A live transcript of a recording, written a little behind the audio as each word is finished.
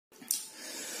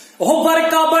ਉਹ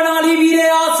ਵਰਕਾ ਬਣਾ ਲਈ ਵੀਰੇ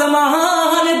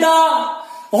ਆਸਮਾਨ ਦਾ,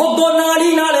 ਉਹ ਦੋ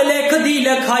ਨਾਲੀ ਨਾਲ ਲਿਖਦੀ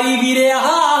ਲਿਖਾਈ ਵੀਰਿਆ,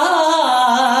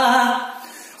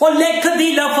 ਉਹ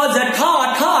ਲਿਖਦੀ ਲਫ਼ਜ਼ ਠਾ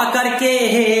ਠਾ ਕਰਕੇ,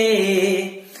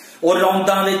 ਉਹ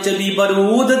ਰੌਂਦਾਂ ਵਿੱਚ ਵੀ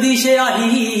ਬਰੂਦ ਦੀ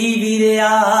ਸਿਆਹੀ ਵੀਰਿਆ।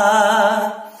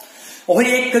 ਉਹ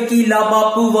ਇੱਕ ਕਿਲਾ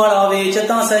ਬਾਪੂ ਵਾਲਾ ਵੇਚ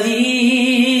ਤਾਂ ਸਹੀ,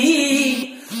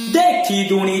 ਦੇਖੀ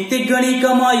ਦੂਣੀ ਤਿੱਗਣੀ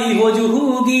ਕਮਾਈ ਹੋ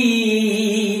ਜੂਗੀ।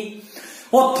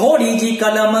 ਉਹ ਥੋੜੀ ਜੀ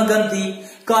ਕਲਮ ਗੰਦੀ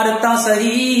ਕਰ ਤਾਂ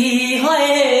ਸਹੀ, ਹਾਏ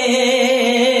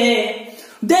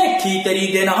देखी तेरी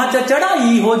दिनां च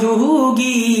चढ़ाई हो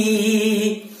जूगी।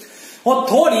 ओ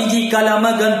थोड़ी जी कलम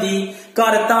गंदी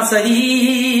कर तां सही,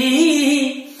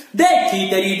 देखी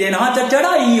तेरी दिनां च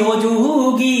चढ़ाई हो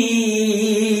जूगी।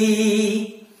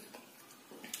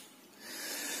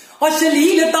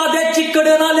 अश्लीलता दे चिकड़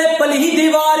नाले पली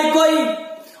दीवार कोई,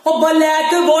 ओ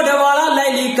ब्लैक बोर्ड वाला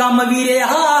लैली कम वीरे,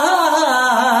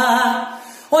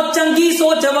 ओ चंगी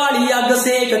सोच वाली अग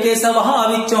सेक के सभा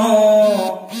विचों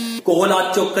कोला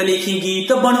चुक लिखी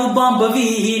गीत बनू बंब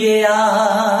वीरिया।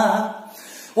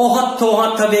 ओ हथों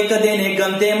हथ विकदे ने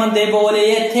गंदे मंदे बोले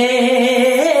इत्थे,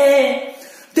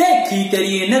 देखी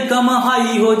तेरी इनकम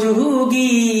हाई हो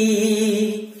जूगी।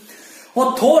 ओ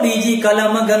थोड़ी जी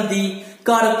कलम गंदी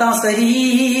कर तां सही,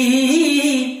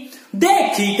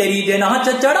 देखी तेरी दिनां च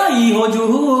चढ़ाई हो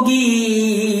जूगी।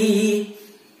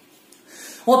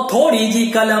 ओ थोड़ी जी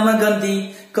कलम गंदी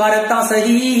कर तां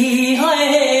सही, हाय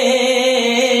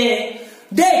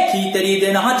देखी तेरी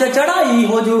दिनां च चढ़ाई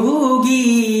हो जूगी।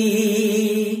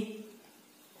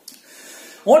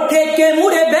 ओ ठेके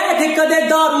मूरे बैठ कदे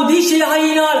दारू दी सिहाई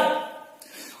नाल,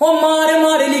 ओ मार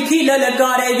मार लिखी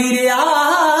ललकारे वीरिया।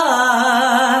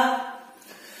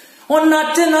 ओ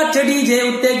नच नच डीजे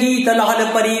उत्ते गीत लाल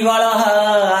परी वाला,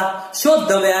 शुद्ध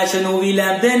वैष्णो भी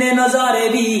लैंदे ने नजारे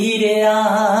वीरिया।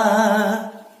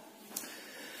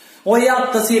 ओ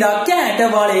अत सिरा घैंट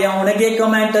वाले आउणगे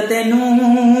कमेंट तेनू,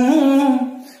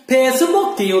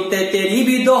 फेसबुक उत्ते तेरी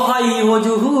भी दुहाई हो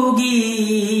जूगी।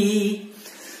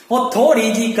 ओ थोड़ी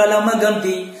जी कलम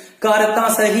गंदी कर तां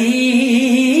सही,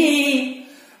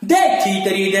 देखी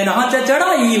तेरी दिनां च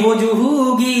चढ़ाई हो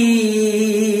जूगी।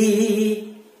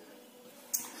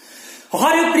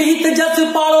 हरप्रीत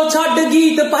जसपालो छड्ड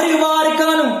गीत परिवार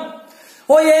कानू,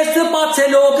 ओ इस पासे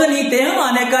लोग नी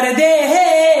ध्यान कर दे।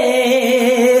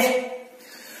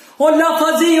 ओ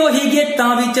लफज ओही गीतां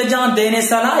विच जांदे ने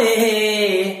सलाए,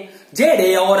 जेड़े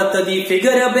औरत दी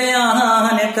फिगर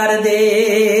बयान कर दे।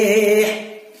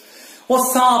 ओ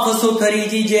साफ सुथरी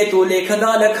जी जे तू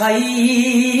लिखदा लिखाई,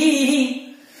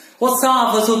 ओ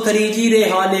साफ सुथरी जी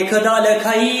रेहा लिखदा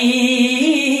लिखाई,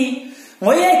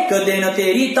 ओ एक दिन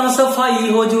तेरी तां सफाई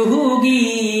हो जूगी।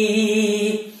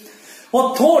 ओ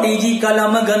थोड़ी जी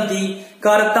कलम गंदी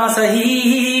कर तां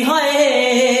सही, हाय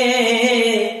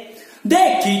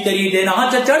देखी तेरी दिनां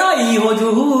च चढ़ाई हो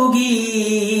जूगी।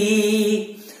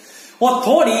 ओ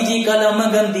थोड़ी जी कलम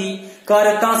गंदी कर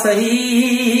तां सही,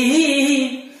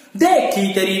 देखी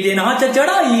तेरी दिनां च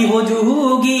चढ़ाई हो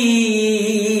जूगी।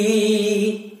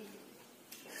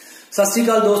 सत श्री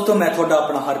अकाल दोस्तों, मैं थोड़ा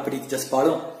अपना हरप्रीत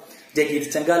जसपालों। जे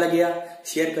गीत चंगा लग्या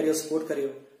शेयर करियो, सपोर्ट करियो।